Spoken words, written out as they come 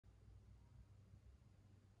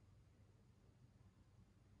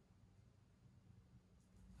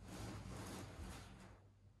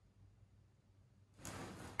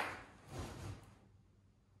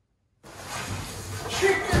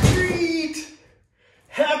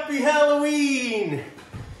Happy Halloween!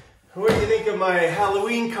 What do you think of my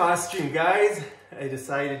Halloween costume, guys? I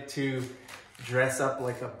decided to dress up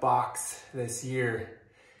like a box this year.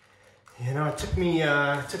 You know, it took me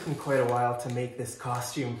quite a while to make this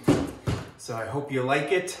costume. So I hope you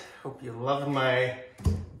like it. Hope you love my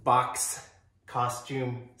box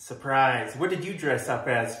costume surprise. What did you dress up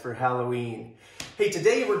as for Halloween? Hey,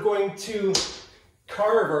 today we're going to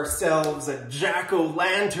carve ourselves a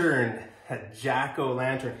jack-o'-lantern. A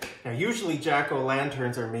jack-o'-lantern. Now, usually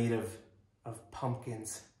jack-o'-lanterns are made of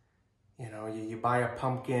pumpkins. You know, you buy a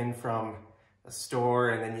pumpkin from a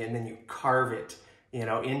store and then you carve it, you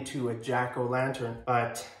know, into a jack-o'-lantern.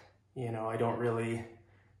 But, you know, I don't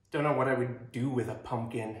know what I would do with a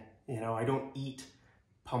pumpkin. You know, I don't eat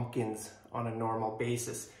pumpkins on a normal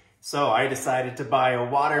basis. So I decided to buy a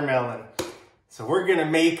watermelon. So we're gonna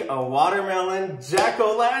make a watermelon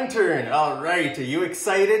jack-o'-lantern. All right, are you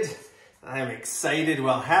excited? I'm excited.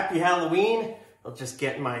 Well, happy Halloween. I'll just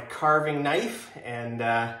get my carving knife and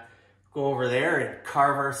go over there and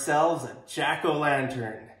carve ourselves a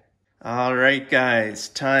jack-o'-lantern. All right, guys,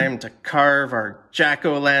 time to carve our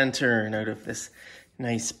jack-o'-lantern out of this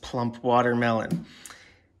nice plump watermelon.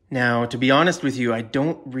 Now, to be honest with you, I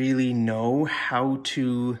don't really know how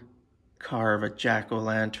to carve a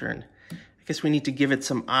jack-o'-lantern. I guess we need to give it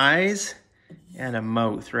some eyes and a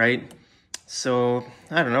mouth, right? So,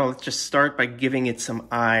 I don't know, let's just start by giving it some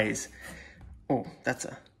eyes. Oh, that's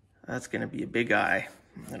gonna be a big eye.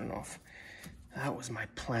 I don't know if that was my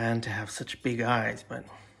plan to have such big eyes, but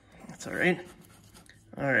that's all right.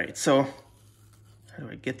 All right, so how do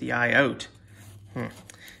I get the eye out?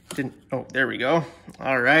 Oh, there we go.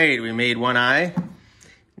 All right, we made one eye.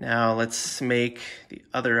 Now let's make the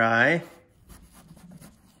other eye.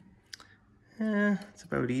 It's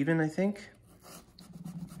about even, I think.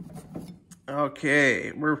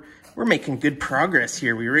 Okay, we're making good progress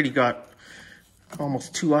here. We already got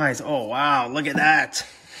almost 2 eyes. Oh, wow, look at that.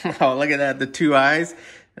 Oh, look at that, the 2 eyes.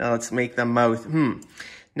 Now let's make the mouth.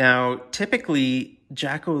 Now, typically,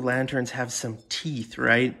 jack-o'-lanterns have some teeth,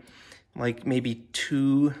 right? Like maybe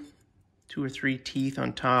two or three teeth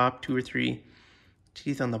on top, 2 or 3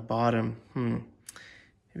 teeth on the bottom.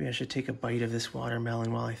 Maybe I should take a bite of this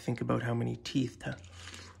watermelon while I think about how many teeth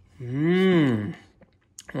to...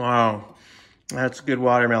 Wow, that's a good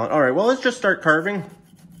watermelon. All right, well, let's just start carving.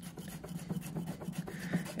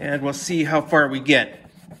 And we'll see how far we get.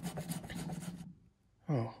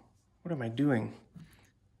 Oh, what am I doing?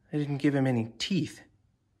 I didn't give him any teeth.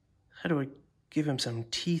 How do I give him some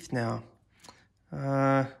teeth now?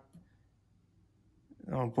 Oh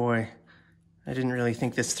boy, I didn't really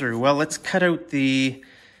think this through. Well, let's cut out the,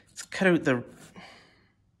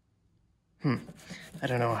 I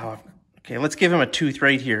don't know how, okay, let's give him a tooth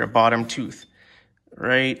right here, a bottom tooth.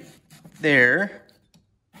 Right there.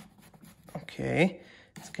 Okay,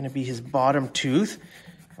 it's gonna be his bottom tooth.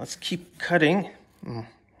 Let's keep cutting.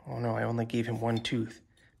 Oh no, I only gave him 1 tooth.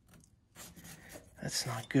 That's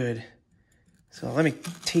not good. So let me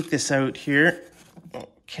take this out here. Oh,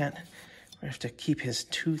 can't, I have to keep his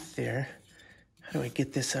tooth there. How do I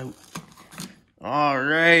get this out? All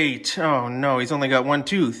right. Oh no, he's only got 1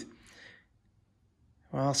 tooth.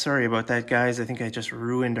 Well, sorry about that, guys. I think I just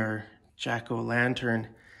ruined our jack-o'-lantern.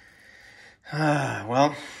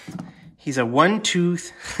 Well, he's a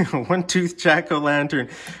 1-tooth, one-tooth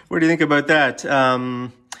jack-o'-lantern. What do you think about that?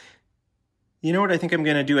 You know what I think I'm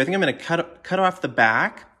gonna do? I think I'm gonna cut off the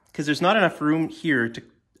back because there's not enough room here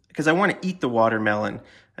because I want to eat the watermelon.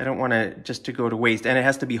 I don't want to go to waste, and it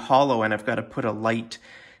has to be hollow, and I've got to put a light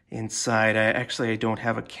inside. I don't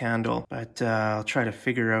have a candle, but I'll try to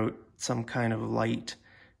figure out some kind of light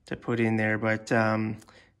to put in there. But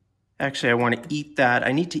actually, I want to eat that.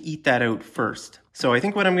 I need to eat that out first. So I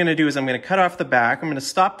think what I'm going to do is I'm going to cut off the back. I'm going to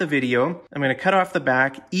stop the video. I'm going to cut off the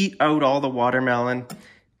back, eat out all the watermelon,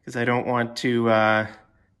 because I don't want to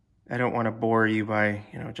bore you by,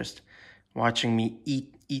 you know, just watching me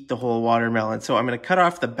eat the whole watermelon. So I'm going to cut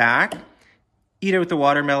off the back, eat out the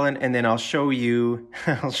watermelon, and then I'll show you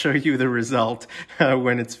the result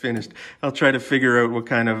when it's finished. I'll try to figure out what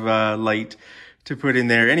kind of light to put in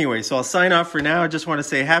there. Anyway, so I'll sign off for now. I just want to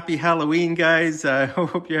say happy Halloween, guys. I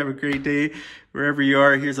hope you have a great day wherever you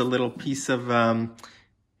are. Here's a little piece of,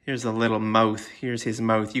 here's a little mouth. Here's his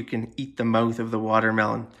mouth. You can eat the mouth of the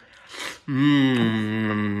watermelon.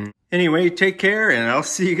 Anyway, take care, and I'll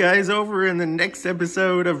see you guys over in the next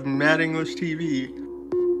episode of Mad English TV.